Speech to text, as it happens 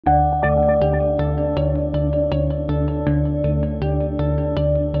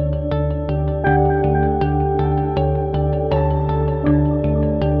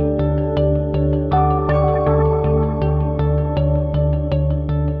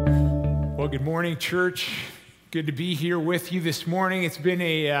Good morning, church. Good to be here with you this morning. It's been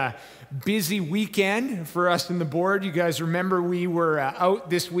a busy weekend for us in the board. You guys remember we were out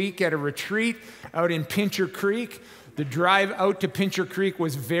this week at a retreat out in Pincher Creek. The drive out to Pincher Creek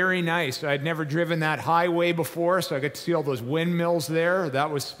was very nice. I'd never driven that highway before, so I got to see all those windmills there.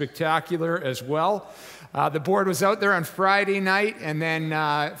 That was spectacular as well. The board was out there on Friday night, and then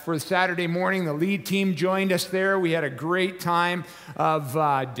for Saturday morning, the lead team joined us there. We had a great time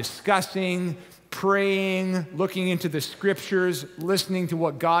of discussing, praying, looking into the scriptures, listening to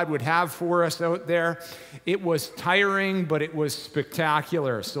what God would have for us out there. It was tiring, but it was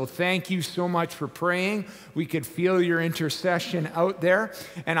spectacular. So thank you so much for praying. We could feel your intercession out there,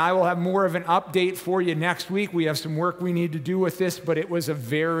 and I will have more of an update for you next week. We have some work we need to do with this, but it was a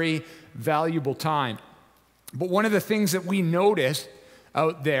very valuable time. But one of the things that we noticed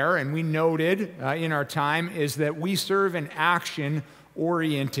out there, and we noted in our time, is that we serve an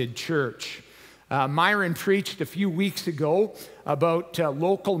action-oriented church. Myron preached a few weeks ago about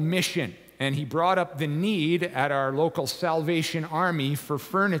local mission, and he brought up the need at our local Salvation Army for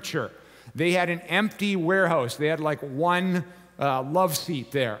furniture. They had an empty warehouse. They had like one love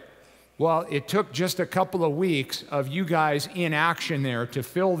seat there. Well, it took just a couple of weeks of you guys in action there to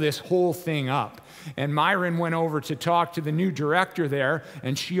fill this whole thing up. And Myron went over to talk to the new director there,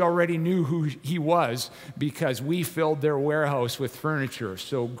 and she already knew who he was because we filled their warehouse with furniture.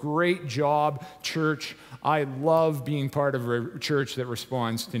 So great job, church. I love being part of a church that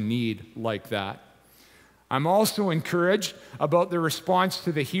responds to need like that. I'm also encouraged about the response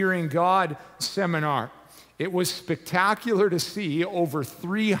to the Hearing God seminar. It was spectacular to see over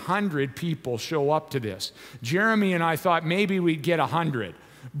 300 people show up to this. Jeremy and I thought maybe we'd get 100,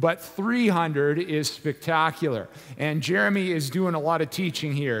 but 300 is spectacular. And Jeremy is doing a lot of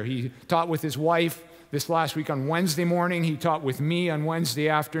teaching here. He taught with his wife this last week on Wednesday morning. He taught with me on Wednesday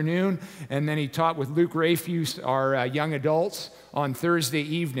afternoon. And then he taught with Luke Rafuse, our young adults, on Thursday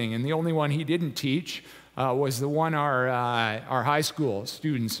evening. And the only one he didn't teach was the one our high school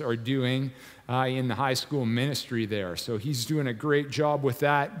students are doing in the high school ministry there. So he's doing a great job with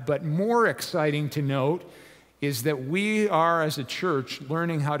that. But more exciting to note is that we are, as a church,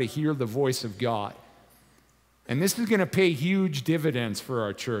 learning how to hear the voice of God. And this is going to pay huge dividends for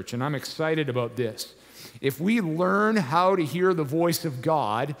our church, and I'm excited about this. If we learn how to hear the voice of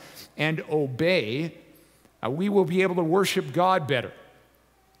God and obey, we will be able to worship God better.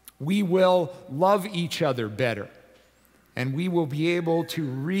 We will love each other better. And we will be able to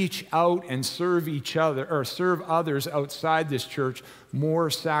reach out and serve each other, or serve others outside this church more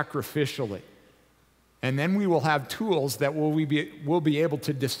sacrificially. And then we will have tools that we'll be able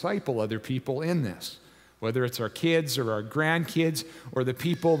to disciple other people in this, whether it's our kids or our grandkids or the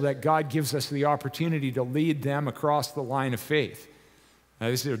people that God gives us the opportunity to lead them across the line of faith.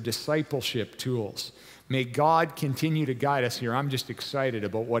 These are discipleship tools. May God continue to guide us here. I'm just excited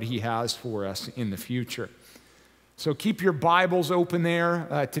about what He has for us in the future. So keep your Bibles open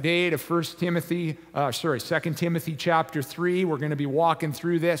there today to 2 Timothy chapter 3. We're going to be walking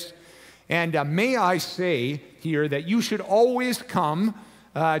through this. And may I say here that you should always come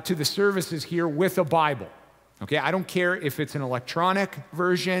to the services here with a Bible. Okay, I don't care if it's an electronic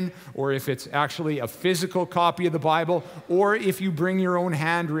version or if it's actually a physical copy of the Bible or if you bring your own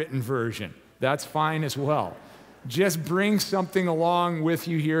handwritten version. That's fine as well. Just bring something along with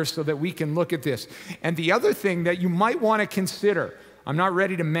you here so that we can look at this. And the other thing that you might want to consider, I'm not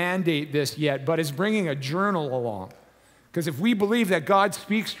ready to mandate this yet, but is bringing a journal along. Because if we believe that God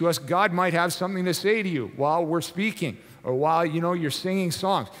speaks to us, God might have something to say to you while we're speaking or while, you're singing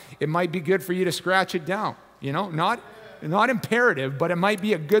songs. It might be good for you to scratch it down, not imperative, but it might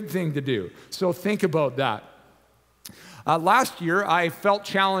be a good thing to do. So think about that. Last year, I felt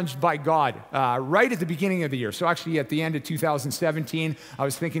challenged by God right at the beginning of the year. So actually at the end of 2017, I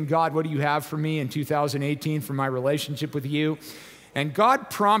was thinking, God, what do you have for me in 2018 for my relationship with you? And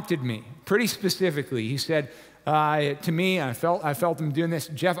God prompted me pretty specifically. He said to me, I felt him doing this,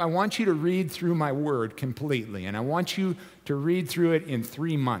 Jeff, I want you to read through my word completely, and I want you to read through it in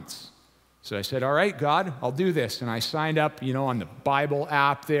 3 months. So I said, all right, God, I'll do this. And I signed up, on the Bible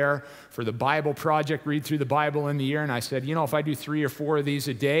app there for the Bible Project, read through the Bible in the year. And I said, if I do 3 or 4 of these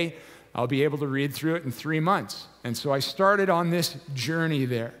a day, I'll be able to read through it in 3 months. And so I started on this journey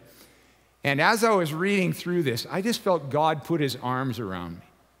there. And as I was reading through this, I just felt God put His arms around me.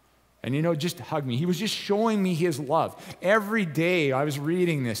 And, just hug me. He was just showing me His love. Every day I was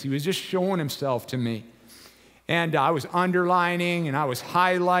reading this, He was just showing Himself to me. And I was underlining and I was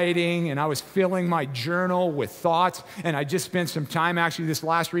highlighting and I was filling my journal with thoughts. And I just spent some time actually this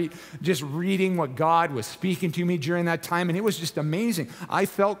last week just reading what God was speaking to me during that time. And it was just amazing. I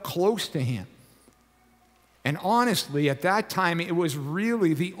felt close to him. And honestly, at that time, it was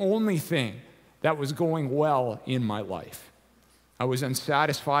really the only thing that was going well in my life. I was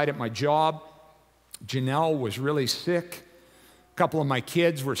unsatisfied at my job. Janelle was really sick. A couple of my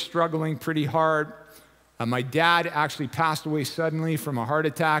kids were struggling pretty hard. My dad actually passed away suddenly from a heart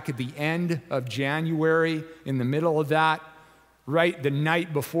attack at the end of January. In the middle of that, right the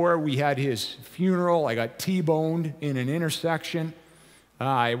night before we had his funeral, I got T-boned in an intersection.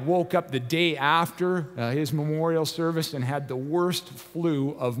 I woke up the day after his memorial service and had the worst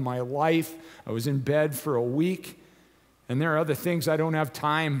flu of my life. I was in bed for a week. And there are other things I don't have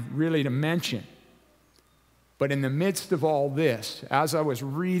time really to mention. But in the midst of all this, as I was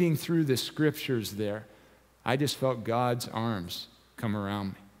reading through the scriptures there, I just felt God's arms come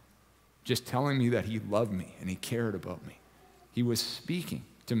around me, just telling me that he loved me and he cared about me. He was speaking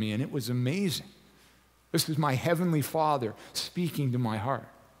to me, and it was amazing. This is my heavenly Father speaking to my heart.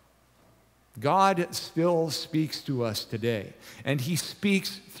 God still speaks to us today, and he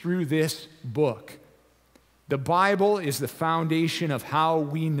speaks through this book. The Bible is the foundation of how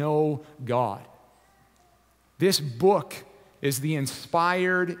we know God. This book is the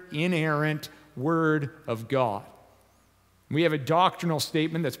inspired, inerrant Word of God. We have a doctrinal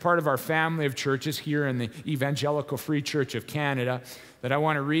statement that's part of our family of churches here in the Evangelical Free Church of Canada that I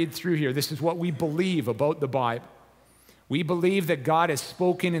want to read through here. This is what we believe about the Bible. We believe that God has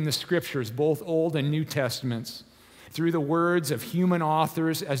spoken in the Scriptures, both Old and New Testaments, through the words of human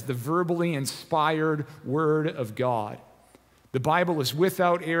authors as the verbally inspired Word of God. The Bible is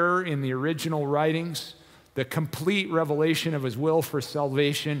without error in the original writings, the complete revelation of his will for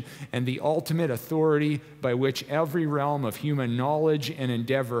salvation, and the ultimate authority by which every realm of human knowledge and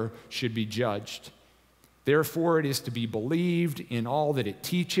endeavor should be judged. Therefore, it is to be believed in all that it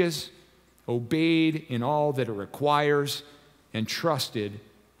teaches, obeyed in all that it requires, and trusted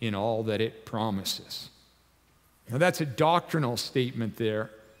in all that it promises. Now, that's a doctrinal statement there.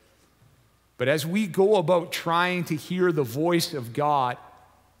 But as we go about trying to hear the voice of God,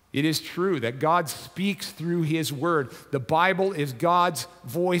 it is true that God speaks through his word. The Bible is God's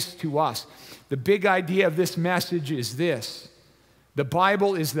voice to us. The big idea of this message is this: the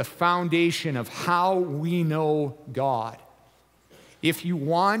Bible is the foundation of how we know God. If you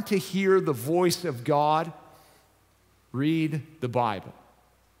want to hear the voice of God, read the Bible.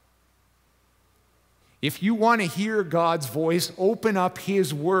 If you want to hear God's voice, open up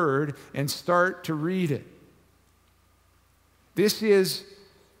his word and start to read it. This is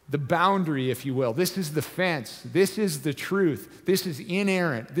the boundary, if you will. This is the fence. This is the truth. This is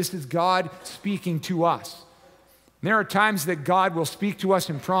inerrant. This is God speaking to us. And there are times that God will speak to us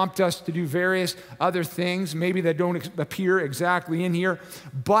and prompt us to do various other things, maybe that don't appear exactly in here,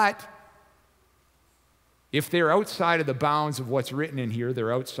 but if they're outside of the bounds of what's written in here,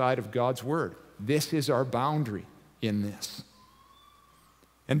 they're outside of God's word. This is our boundary in this.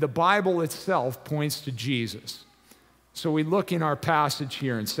 And the Bible itself points to Jesus. So we look in our passage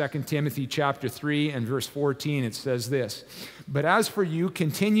here in 2 Timothy chapter 3 and verse 14, it says this: "But as for you,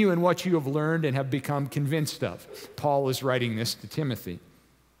 continue in what you have learned and have become convinced of." Paul is writing this to Timothy.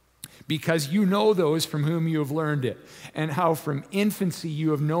 "Because you know those from whom you have learned it, and how from infancy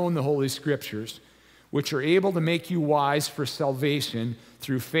you have known the Holy Scriptures, which are able to make you wise for salvation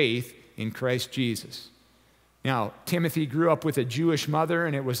through faith in Christ Jesus." Now, Timothy grew up with a Jewish mother,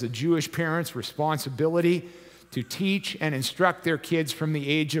 and it was the Jewish parents' responsibility to teach and instruct their kids from the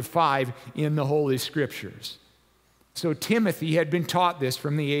age of 5 in the Holy Scriptures. So Timothy had been taught this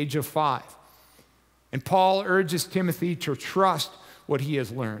from the age of 5. And Paul urges Timothy to trust what he has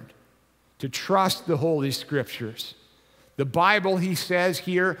learned, to trust the Holy Scriptures. The Bible, he says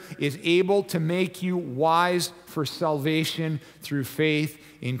here, is able to make you wise for salvation through faith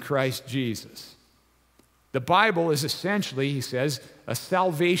in Christ Jesus. The Bible is essentially, he says, a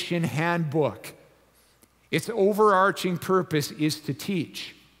salvation handbook. Its overarching purpose is to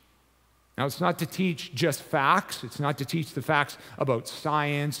teach. Now, it's not to teach just facts. It's not to teach the facts about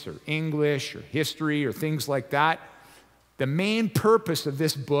science or English or history or things like that. The main purpose of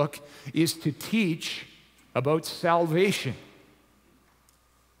this book is to teach about salvation.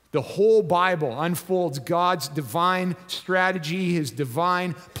 The whole Bible unfolds God's divine strategy, his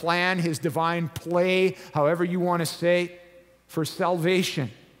divine plan, his divine play, however you want to say, for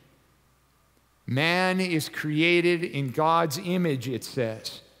salvation. Man is created in God's image, it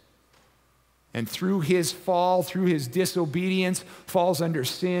says. And through his fall, through his disobedience, falls under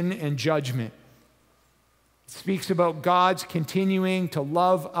sin and judgment. It speaks about God's continuing to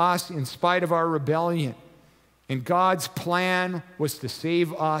love us in spite of our rebellion. And God's plan was to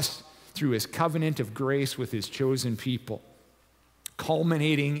save us through his covenant of grace with his chosen people,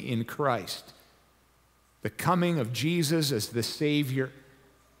 culminating in Christ, the coming of Jesus as the Savior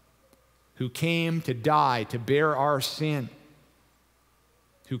who came to die to bear our sin,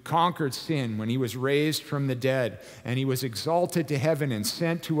 who conquered sin when he was raised from the dead, and he was exalted to heaven and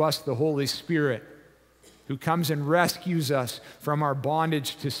sent to us the Holy Spirit, who comes and rescues us from our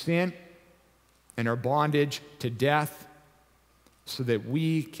bondage to sin and our bondage to death, so that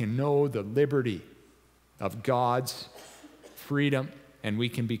we can know the liberty of God's freedom and we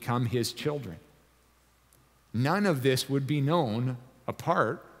can become his children. None of this would be known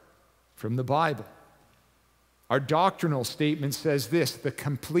apart from the Bible. Our doctrinal statement says this: the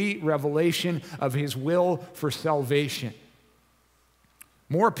complete revelation of his will for salvation.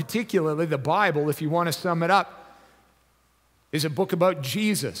 More particularly, the Bible, if you want to sum it up, is a book about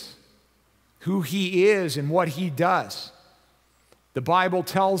Jesus, who he is and what he does. The Bible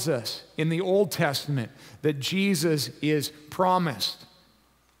tells us in the Old Testament that Jesus is promised.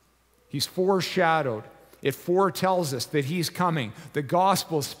 He's foreshadowed. It foretells us that he's coming. The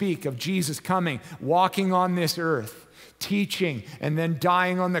Gospels speak of Jesus coming, walking on this earth, teaching, and then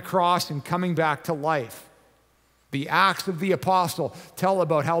dying on the cross and coming back to life. The Acts of the Apostle tell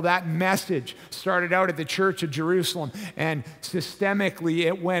about how that message started out at the Church of Jerusalem, and systemically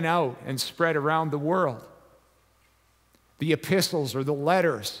it went out and spread around the world. The epistles or the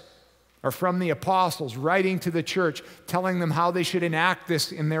letters are from the apostles writing to the church, telling them how they should enact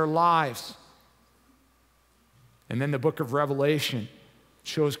this in their lives. And then the book of Revelation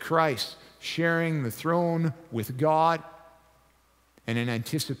shows Christ sharing the throne with God and in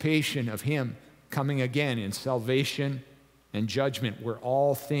anticipation of him coming again in salvation and judgment, where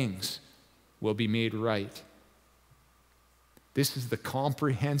all things will be made right. This is the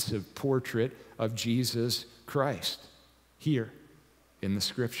comprehensive portrait of Jesus Christ here in the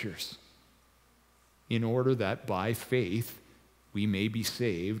Scriptures, in order that by faith we may be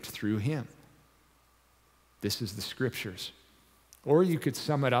saved through him. This is the Scriptures. Or you could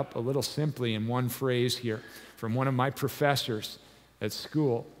sum it up a little simply in one phrase here from one of my professors at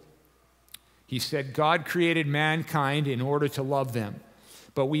school. He said, God created mankind in order to love them,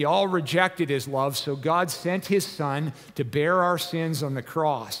 but we all rejected his love, so God sent his Son to bear our sins on the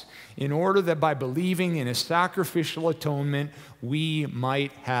cross, in order that by believing in his sacrificial atonement, we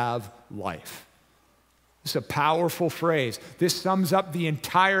might have life. This is a powerful phrase. This sums up the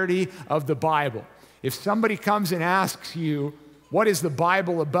entirety of the Bible. If somebody comes and asks you, what is the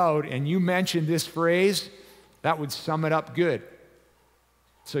Bible about, and you mention this phrase, that would sum it up good.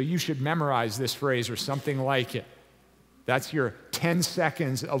 So you should memorize this phrase or something like it. That's your 10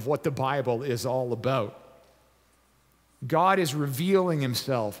 seconds of what the Bible is all about. God is revealing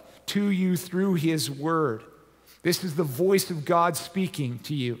himself to you through his word. This is the voice of God speaking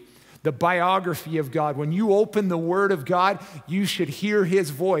to you, the biography of God. When you open the word of God, you should hear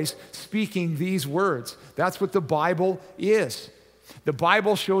his voice speaking these words. That's what the Bible is. The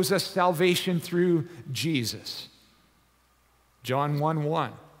Bible shows us salvation through Jesus. John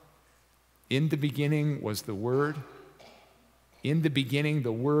 1:1. In the beginning was the Word. In the beginning,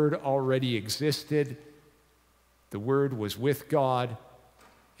 the Word already existed. The Word was with God,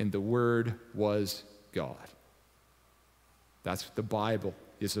 and the Word was God. That's what the Bible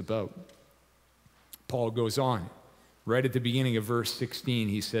is about. Paul goes on. Right at the beginning of verse 16,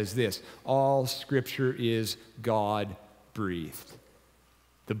 he says this: all Scripture is God-breathed.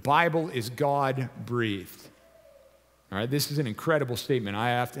 The Bible is God-breathed. All right, this is an incredible statement. I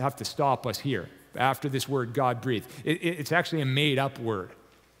have to stop us here. After this word, God-breathed. It's actually a made-up word.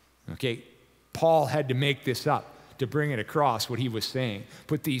 Okay, Paul had to make this up to bring it across what he was saying.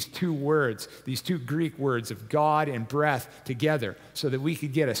 Put these two words, these two Greek words of God and breath together so that we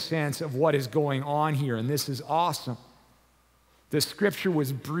could get a sense of what is going on here, and this is awesome. The Scripture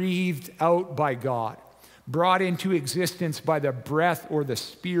was breathed out by God, brought into existence by the breath or the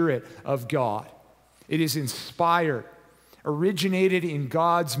Spirit of God. It is inspired, originated in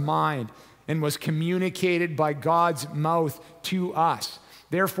God's mind, and was communicated by God's mouth to us.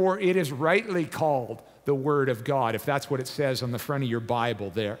 Therefore, it is rightly called the Word of God, if that's what it says on the front of your Bible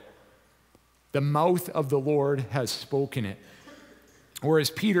there. The mouth of the Lord has spoken it. Or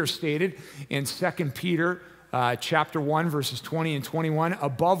as Peter stated in 2 Peter chapter 1, verses 20 and 21,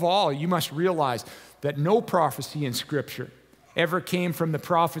 above all, you must realize that no prophecy in Scripture ever came from the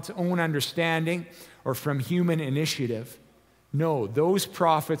prophet's own understanding or from human initiative. No, those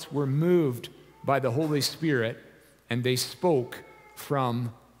prophets were moved by the Holy Spirit, and they spoke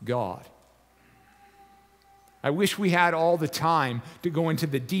from God. I wish we had all the time to go into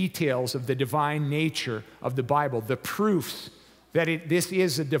the details of the divine nature of the Bible, the proofs that this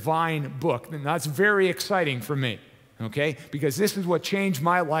is a divine book. And that's very exciting for me, okay? Because this is what changed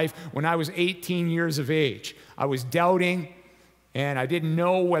my life when I was 18 years of age. I was doubting, and I didn't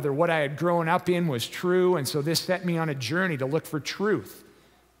know whether what I had grown up in was true, and so this set me on a journey to look for truth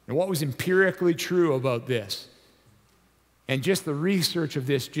and what was empirically true about this. And just the research of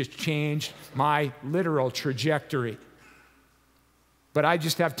this just changed my literal trajectory. But I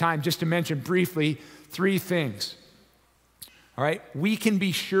just have time just to mention briefly 3 things. All right, we can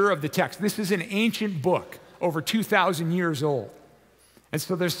be sure of the text. This is an ancient book, over 2,000 years old. And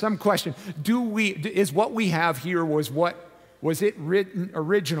so there's some question, is what we have here, was it written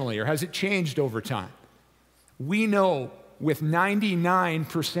originally, or has it changed over time? We know with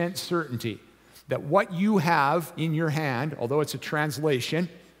 99% certainty that what you have in your hand, although it's a translation,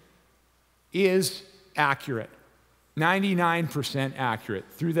 is accurate. 99% accurate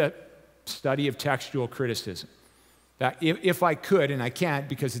through the study of textual criticism. That if I could, and I can't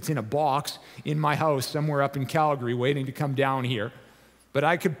because it's in a box in my house somewhere up in Calgary waiting to come down here, but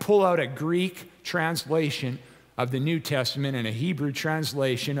I could pull out a Greek translation of the New Testament and a Hebrew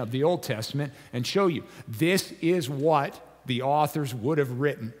translation of the Old Testament and show you this is what the authors would have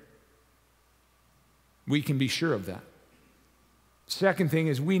written. We can be sure of that. Second thing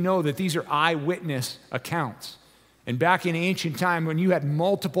is we know that these are eyewitness accounts. And back in ancient time, when you had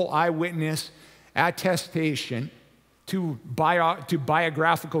multiple eyewitness attestation to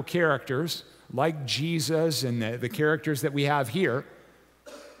biographical characters like Jesus and the characters that we have here,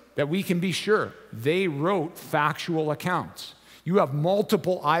 that we can be sure they wrote factual accounts. You have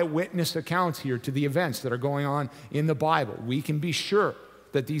multiple eyewitness accounts here to the events that are going on in the Bible. We can be sure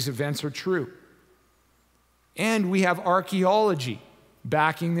that these events are true. And we have archaeology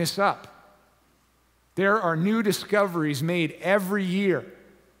backing this up. There are new discoveries made every year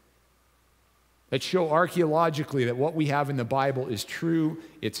that show archaeologically that what we have in the Bible is true,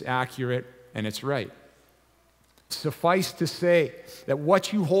 it's accurate, and it's right. Suffice to say that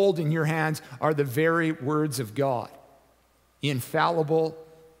what you hold in your hands are the very words of God, infallible,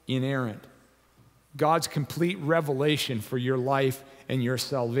 inerrant. God's complete revelation for your life and your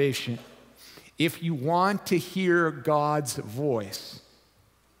salvation. If you want to hear God's voice,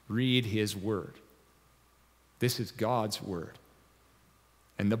 read His Word. This is God's Word.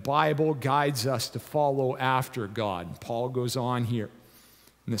 And the Bible guides us to follow after God. And Paul goes on here.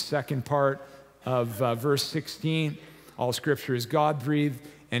 In the second part of verse 16, all Scripture is God-breathed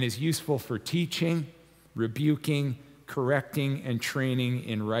and is useful for teaching, rebuking, correcting, and training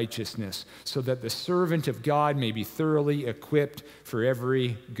in righteousness, so that the servant of God may be thoroughly equipped for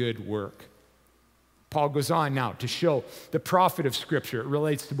every good work. Paul goes on now to show the profit of Scripture. It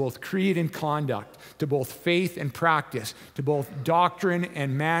relates to both creed and conduct, to both faith and practice, to both doctrine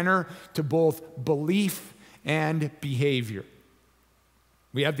and manner, to both belief and behavior.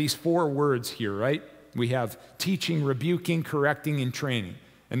 We have these 4 words here, right? We have teaching, rebuking, correcting, and training.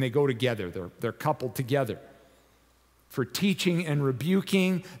 And they go together. They're coupled together. For teaching and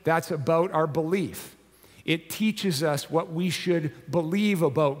rebuking, that's about our belief. It teaches us what we should believe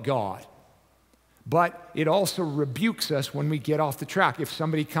about God. But it also rebukes us when we get off the track. If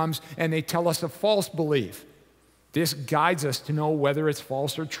somebody comes and they tell us a false belief, this guides us to know whether it's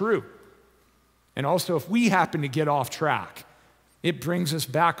false or true. And also, if we happen to get off track, it brings us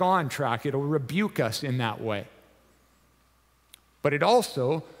back on track. It'll rebuke us in that way. But it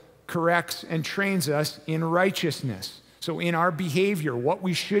also corrects and trains us in righteousness. So in our behavior, what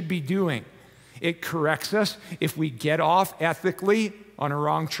we should be doing, it corrects us if we get off ethically on a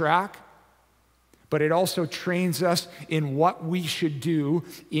wrong track. But it also trains us in what we should do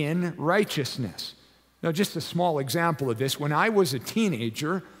in righteousness. Now, just a small example of this. When I was a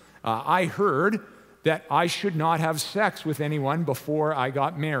teenager, I heard that I should not have sex with anyone before I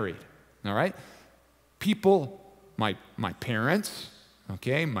got married, all right? People, my parents,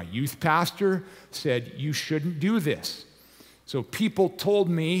 okay, my youth pastor said, you shouldn't do this. So people told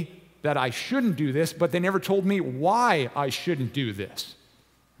me that I shouldn't do this, but they never told me why I shouldn't do this,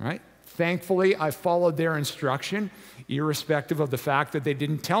 all right? Thankfully, I followed their instruction, irrespective of the fact that they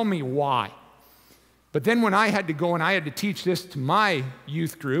didn't tell me why. But then when I had to go and I had to teach this to my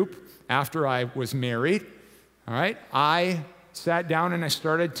youth group after I was married, all right, I sat down and I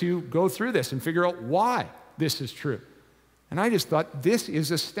started to go through this and figure out why this is true. And I just thought, this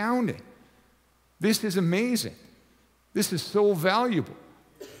is astounding. This is amazing. This is so valuable.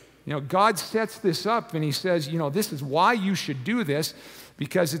 You know, God sets this up and He says, you know, this is why you should do this,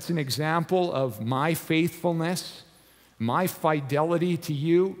 because it's an example of my faithfulness, my fidelity to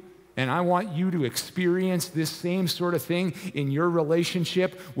you, And I want you to experience this same sort of thing in your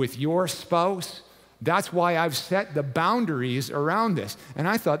relationship with your spouse. That's why I've set the boundaries around this. And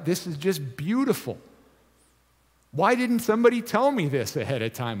I thought, this is just beautiful. Why didn't somebody tell me this ahead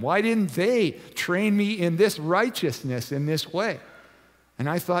of time? Why didn't they train me in this righteousness in this way? And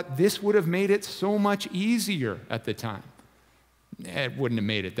I thought this would have made it so much easier at the time. It wouldn't have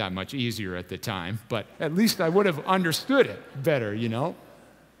made it that much easier at the time, but at least I would have understood it better, you know?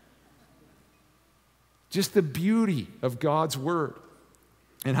 Just the beauty of God's word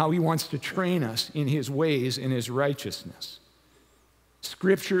and how he wants to train us in his ways and his righteousness.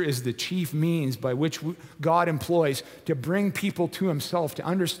 Scripture is the chief means by which God employs to bring people to himself, to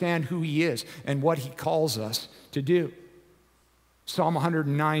understand who he is and what he calls us to do. Psalm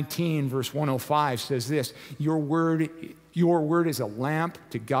 119, verse 105 says this, your word is a lamp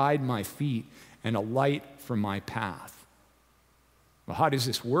to guide my feet and a light for my path. Well, how does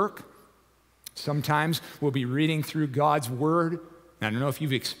this work? Sometimes we'll be reading through God's word. I don't know if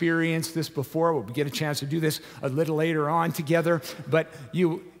you've experienced this before. We'll get a chance to do this a little later on together. But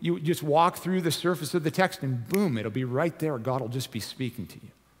you just walk through the surface of the text and boom, it'll be right there. God will just be speaking to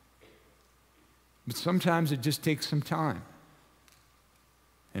you. But sometimes it just takes some time.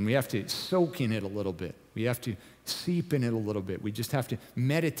 And we have to soak in it a little bit. We have to seep in it a little bit. We just have to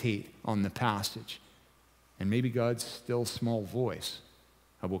meditate on the passage. And maybe God's still small voice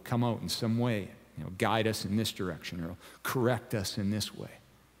will come out in some way, guide us in this direction, or correct us in this way,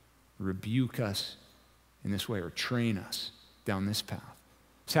 rebuke us in this way, or train us down this path.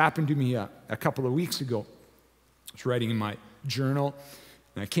 This happened to me a couple of weeks ago. I was writing in my journal,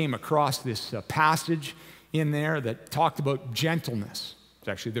 and I came across this passage in there that talked about gentleness. It's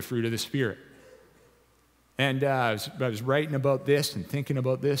actually the fruit of the Spirit. And I was writing about this and thinking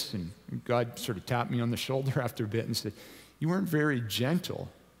about this, and God sort of tapped me on the shoulder after a bit and said, you weren't very gentle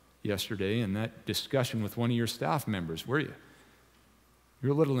yesterday in that discussion with one of your staff members, were you? You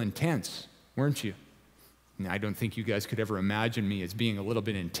were a little intense, weren't you? And I don't think you guys could ever imagine me as being a little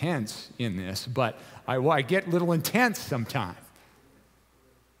bit intense in this, but I get a little intense sometimes.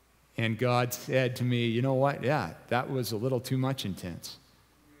 And God said to me, you know what? Yeah, that was a little too much intense.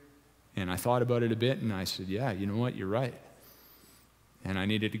 And I thought about it a bit, and I said, yeah, you know what? You're right. And I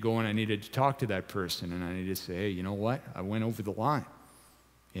needed to go and I needed to talk to that person, and I needed to say, hey, you know what? I went over the line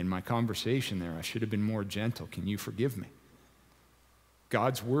in my conversation there. I should have been more gentle. Can you forgive me?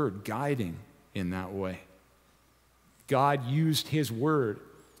 God's word guiding in that way. God used his word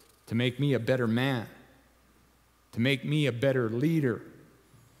to make me a better man, to make me a better leader,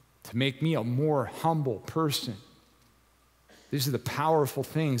 to make me a more humble person. These are the powerful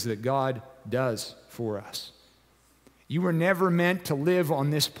things that God does for us. You were never meant to live on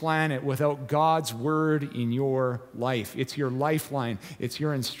this planet without God's word in your life. It's your lifeline. It's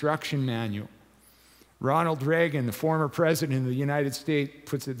your instruction manual. Ronald Reagan, the former president of the United States,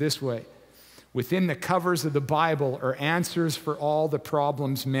 puts it this way. Within the covers of the Bible are answers for all the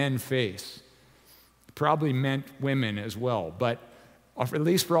problems men face. Probably meant women as well, but at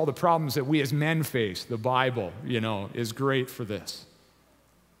least for all the problems that we as men face, the Bible, is great for this.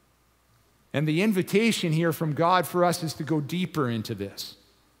 And the invitation here from God for us is to go deeper into this.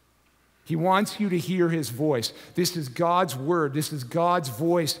 He wants you to hear his voice. This is God's word. This is God's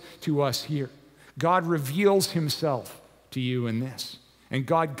voice to us here. God reveals himself to you in this. And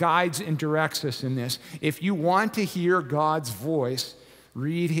God guides and directs us in this. If you want to hear God's voice,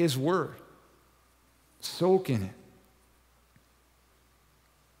 read his word. Soak in it.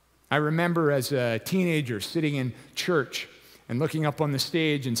 I remember as a teenager sitting in church and looking up on the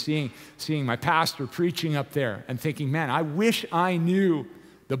stage and seeing my pastor preaching up there and thinking, man, I wish I knew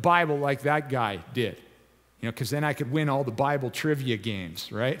the Bible like that guy did. Because then I could win all the Bible trivia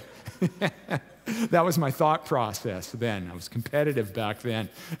games, right? That was my thought process then. I was competitive back then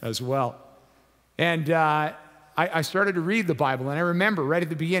as well. And I started to read the Bible, and I remember right at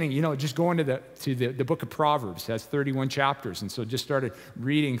the beginning, just going to the book of Proverbs. It has 31 chapters, and so just started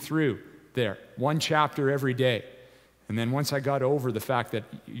reading through there, one chapter every day. And then once I got over the fact that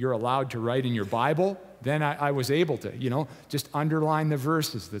you're allowed to write in your Bible, then I was able to, just underline the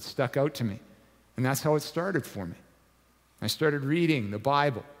verses that stuck out to me. And that's how it started for me. I started reading the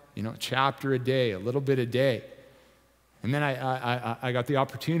Bible, a chapter a day, a little bit a day. And then I got the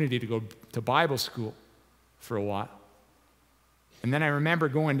opportunity to go to Bible school for a while. And then I remember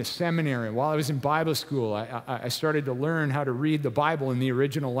going to seminary. While I was in Bible school, I started to learn how to read the Bible in the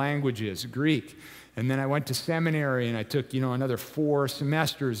original languages, Greek. And then I went to seminary and I took, another 4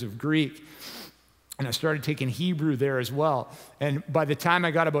 semesters of Greek. And I started taking Hebrew there as well. And by the time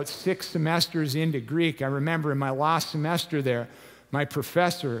I got about 6 semesters into Greek, I remember in my last semester there, My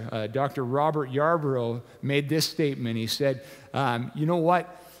professor, Dr. Robert Yarborough, made this statement. He said, you know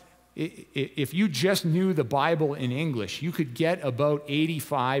what? If you just knew the Bible in English, you could get about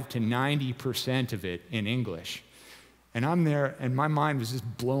 85 to 90% of it in English. And I'm there, and my mind was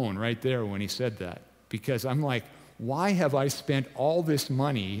just blown right there when he said that. Because I'm like, why have I spent all this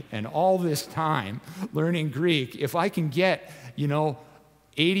money and all this time learning Greek if I can get,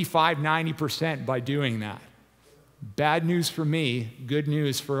 85, 90% by doing that? Bad news for me, good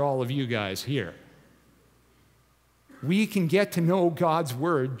news for all of you guys here. We can get to know God's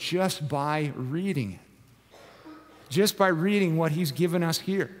word just by reading it. Just by reading what he's given us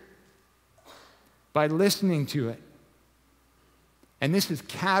here. By listening to it. And this is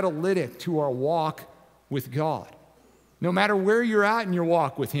catalytic to our walk with God. No matter where you're at in your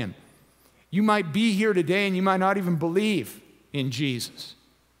walk with him. You might be here today and you might not even believe in Jesus.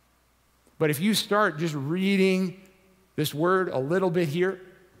 But if you start just reading this word a little bit here,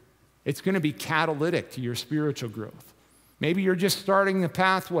 it's going to be catalytic to your spiritual growth. Maybe you're just starting the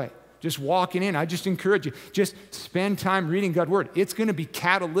pathway, just walking in. I just encourage you, just spend time reading God's word. It's going to be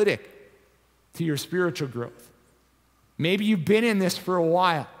catalytic to your spiritual growth. Maybe you've been in this for a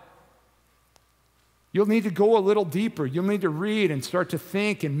while. You'll need to go a little deeper. You'll need to read and start to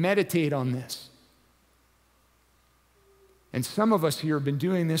think and meditate on this. And some of us here have been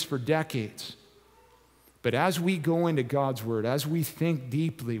doing this for decades. But as we go into God's word, as we think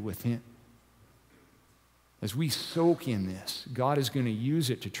deeply with him, as we soak in this, God is going to use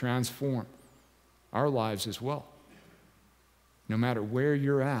it to transform our lives as well. No matter where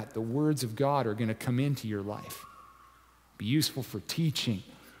you're at, the words of God are going to come into your life. Be useful for teaching,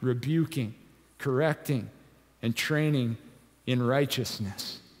 rebuking, correcting, and training in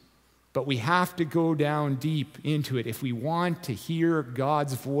righteousness. But we have to go down deep into it. If we want to hear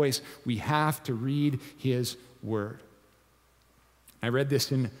God's voice, we have to read his word. I read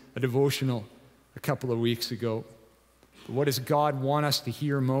this in a devotional a couple of weeks ago. What does God want us to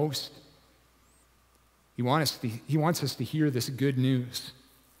hear most? He wants us to hear this good news.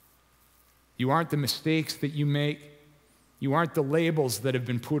 You aren't the mistakes that you make. You aren't the labels that have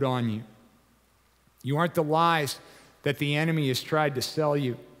been put on you. You aren't the lies that the enemy has tried to sell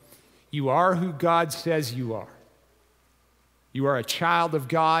you. You are who God says you are. You are a child of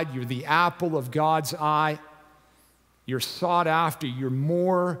God. You're the apple of God's eye. You're sought after. You're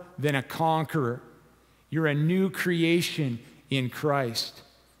more than a conqueror. You're a new creation in Christ.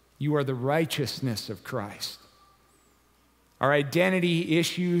 You are the righteousness of Christ. Our identity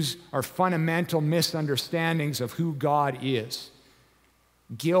issues are fundamental misunderstandings of who God is.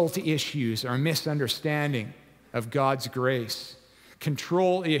 Guilt issues are misunderstanding of God's grace.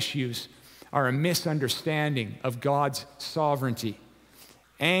 Control issues are a misunderstanding of God's sovereignty.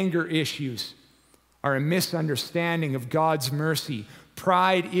 Anger issues are a misunderstanding of God's mercy.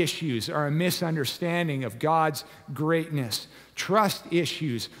 Pride issues are a misunderstanding of God's greatness. Trust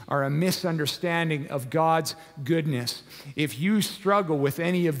issues are a misunderstanding of God's goodness. If you struggle with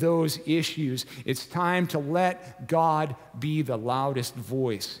any of those issues, it's time to let God be the loudest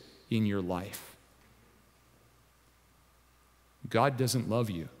voice in your life. God doesn't love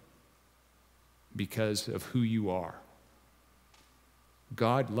you because of who you are.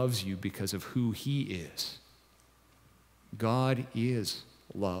 God loves you because of who he is. God is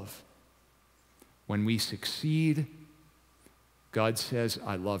love. When we succeed, God says,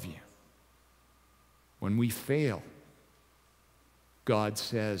 I love you. When we fail, God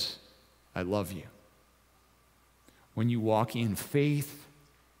says, I love you. When you walk in faith,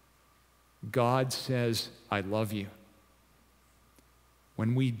 God says, I love you.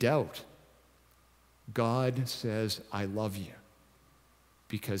 When we doubt, God says, I love you.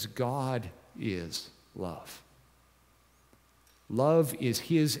 Because God is love. Love is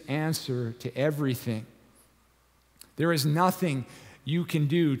his answer to everything. There is nothing you can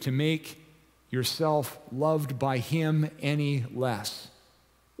do to make yourself loved by him any less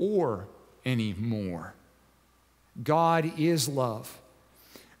or any more. God is love.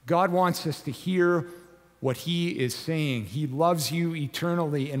 God wants us to hear what he is saying. He loves you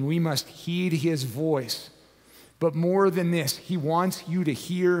eternally, and we must heed his voice. But more than this, he wants you to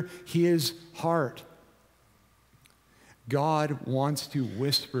hear his heart. God wants to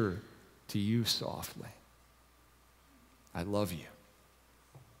whisper to you softly, I love you.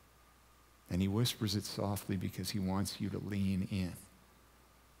 And he whispers it softly because he wants you to lean in.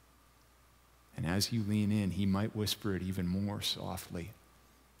 And as you lean in, he might whisper it even more softly,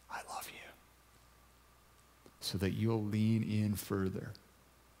 I love you. So that you'll lean in further.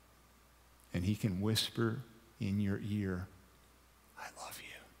 And he can whisper in your ear, I love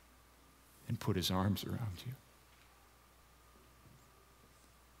you. And put his arms around you.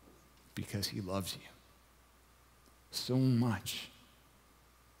 because he loves you so much.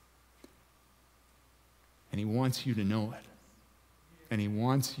 And he wants you to know it. And he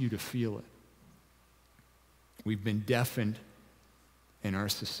wants you to feel it. We've been deafened in our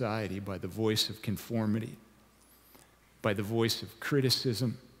society by the voice of conformity, by the voice of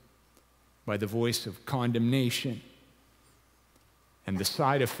criticism, by the voice of condemnation. And the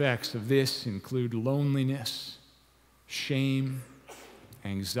side effects of this include loneliness, shame,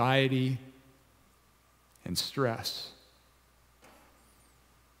 anxiety, and stress.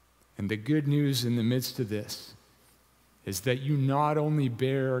 And the good news in the midst of this is that you not only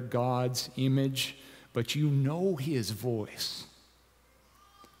bear God's image, but you know his voice.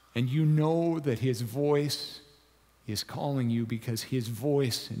 And you know that his voice is calling you because his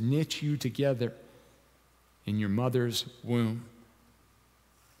voice knit you together in your mother's womb.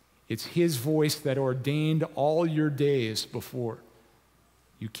 It's his voice that ordained all your days before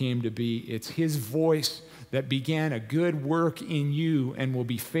you came to be. It's his voice that began a good work in you and will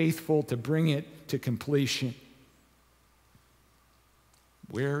be faithful to bring it to completion.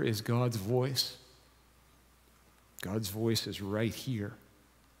 Where is God's voice? God's voice is right here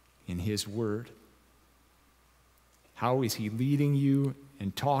in his word. How is he leading you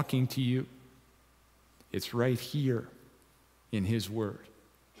and talking to you? It's right here in his word.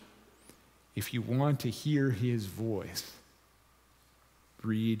 If you want to hear his voice,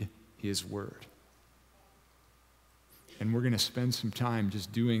 read his word. And we're going to spend some time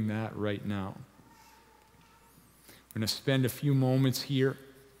just doing that right now. We're going to spend a few moments here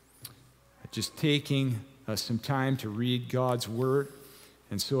just taking some time to read God's word.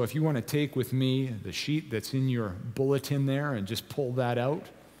 And so if you want to take with me the sheet that's in your bulletin there and just pull that out.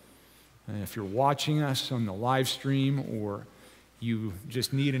 And if you're watching us on the live stream or you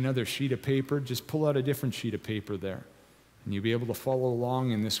just need another sheet of paper, just pull out a different sheet of paper there. And you'll be able to follow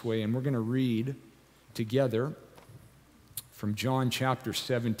along in this way. And we're going to read together from John chapter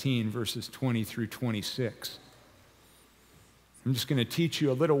 17, verses 20 through 26. I'm just going to teach you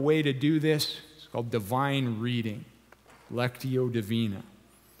a little way to do this. It's called divine reading, Lectio Divina.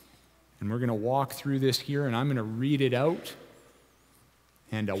 And we're going to walk through this here, and I'm going to read it out.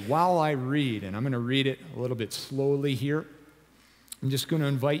 And while I read, and I'm going to read it a little bit slowly here, I'm just going to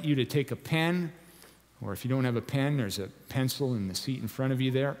invite you to take a pen, or if you don't have a pen, there's a pencil in the seat in front of you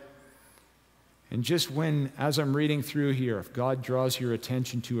there. And just as I'm reading through here, if God draws your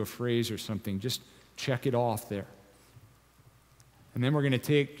attention to a phrase or something, just check it off there. And then we're going to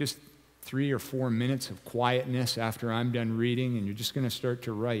take just 3 or 4 minutes of quietness after I'm done reading, and you're just going to start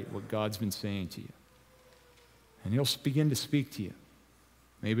to write what God's been saying to you. And he'll begin to speak to you.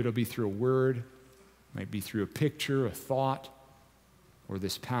 Maybe it'll be through a word, might be through a picture, a thought, or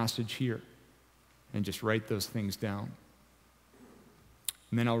this passage here. And just write those things down.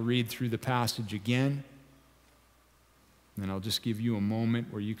 And then I'll read through the passage again. And then I'll just give you a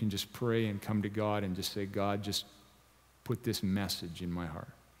moment where you can just pray and come to God and just say, God, just put this message in my heart.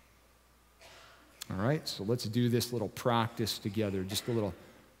 All right, so let's do this little practice together, just a little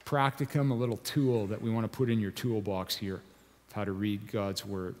practicum, a little tool that we want to put in your toolbox here of how to read God's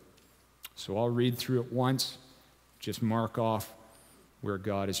word. So I'll read through it once, just mark off where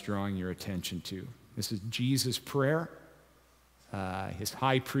God is drawing your attention to. This is Jesus' prayer, his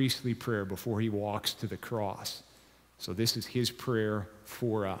high priestly prayer before he walks to the cross. So this is his prayer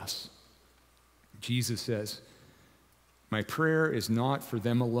for us. Jesus says, "My prayer is not for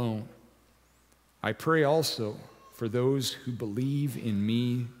them alone. I pray also for those who believe in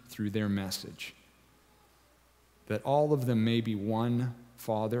me through their message, that all of them may be one,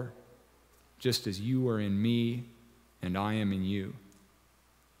 Father, just as you are in me and I am in you.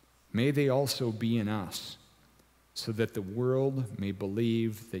 May they also be in us, so that the world may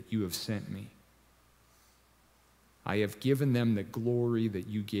believe that you have sent me. I have given them the glory that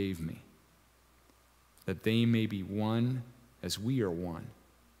you gave me, that they may be one as we are one,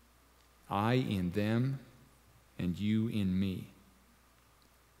 I in them and you in me,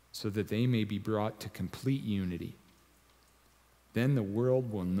 so that they may be brought to complete unity. Then the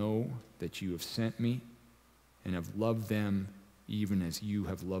world will know that you have sent me and have loved them even as you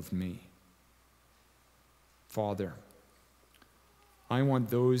have loved me. Father, I want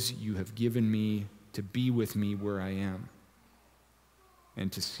those you have given me to be with me where I am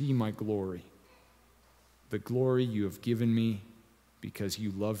and to see my glory, the glory you have given me because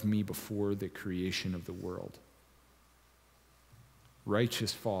you loved me before the creation of the world.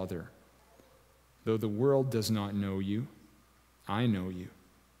 Righteous Father, though the world does not know you, I know you,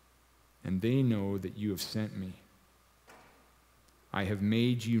 and they know that you have sent me. I have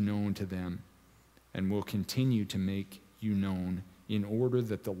made you known to them and will continue to make you known in order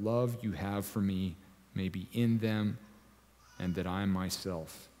that the love you have for me may be in them and that I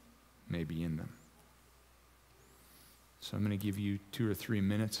myself may be in them. So I'm going to give you 2 or 3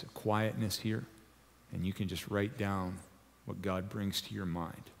 minutes of quietness here, and you can just write down what God brings to your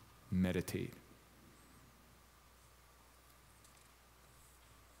mind. Meditate.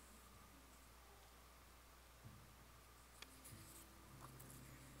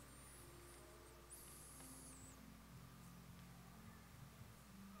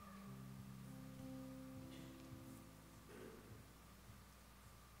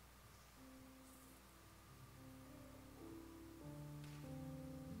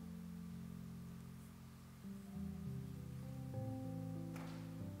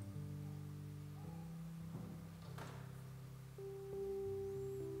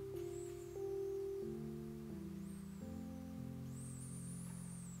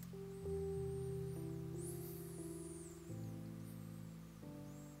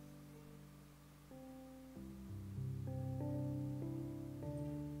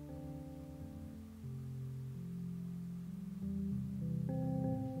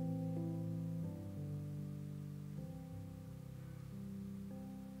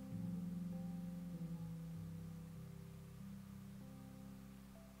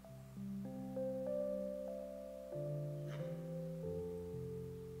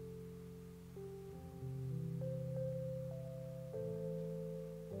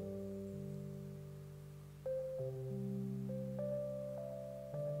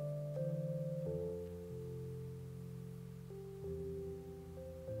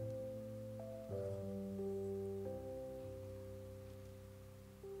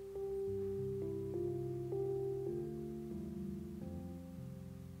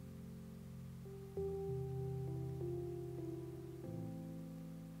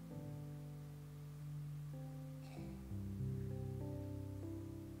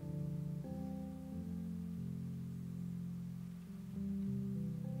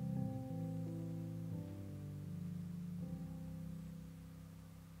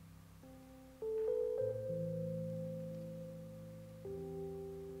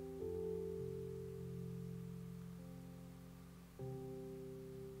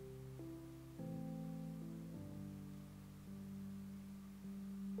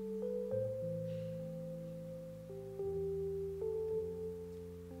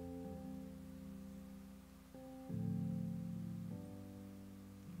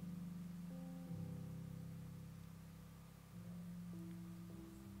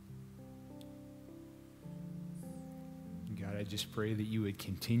 God, I just pray that you would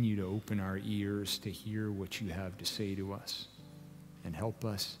continue to open our ears to hear what you have to say to us and help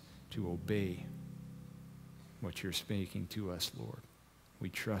us to obey what you're speaking to us, Lord. We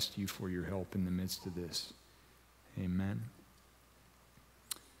trust you for your help in the midst of this. Amen.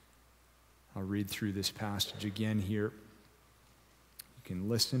 I'll read through this passage again here. You can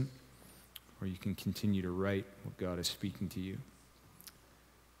listen, or you can continue to write what God is speaking to you.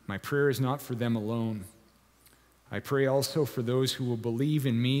 My prayer is not for them alone. I pray also for those who will believe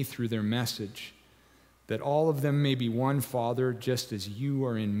in me through their message, that all of them may be one, Father, just as you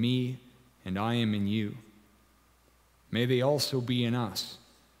are in me and I am in you. May they also be in us,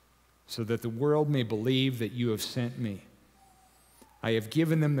 so that the world may believe that you have sent me. I have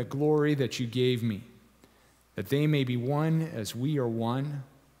given them the glory that you gave me, that they may be one as we are one,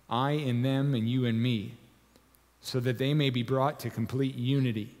 I in them and you in me, so that they may be brought to complete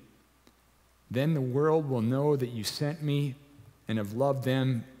unity. Then the world will know that you sent me and have loved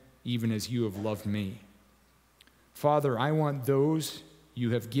them even as you have loved me. Father, I want those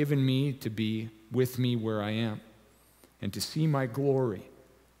you have given me to be with me where I am, and to see my glory,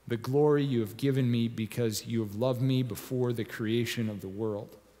 the glory you have given me because you have loved me before the creation of the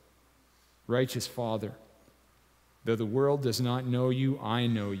world. Righteous Father, though the world does not know you, I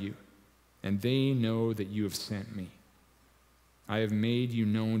know you, and they know that you have sent me. I have made you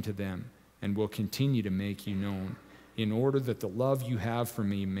known to them and will continue to make you known, in order that the love you have for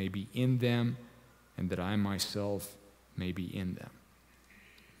me may be in them and that I myself may be in them.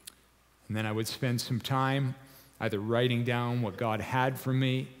 And then I would spend some time either writing down what God had for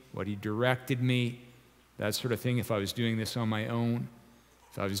me, what he directed me, that sort of thing if I was doing this on my own.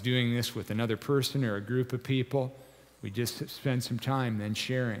 If I was doing this with another person or a group of people, we just spend some time then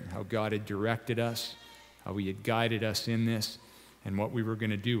sharing how God had directed us, how he had guided us in this, and what we were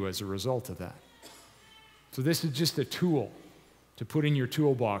going to do as a result of that. So this is just a tool to put in your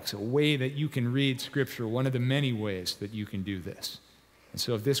toolbox, a way that you can read Scripture, one of the many ways that you can do this. And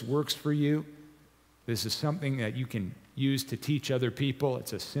so if this works for you, this is something that you can use to teach other people.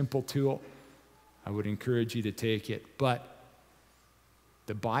 It's a simple tool. I would encourage you to take it. But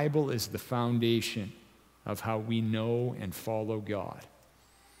The Bible is the foundation of how we know and follow God.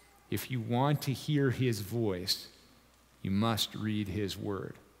 If you want to hear his voice, you must read his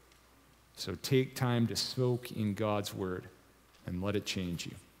word. So take time to soak in God's word and let it change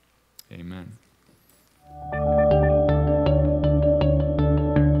you. Amen.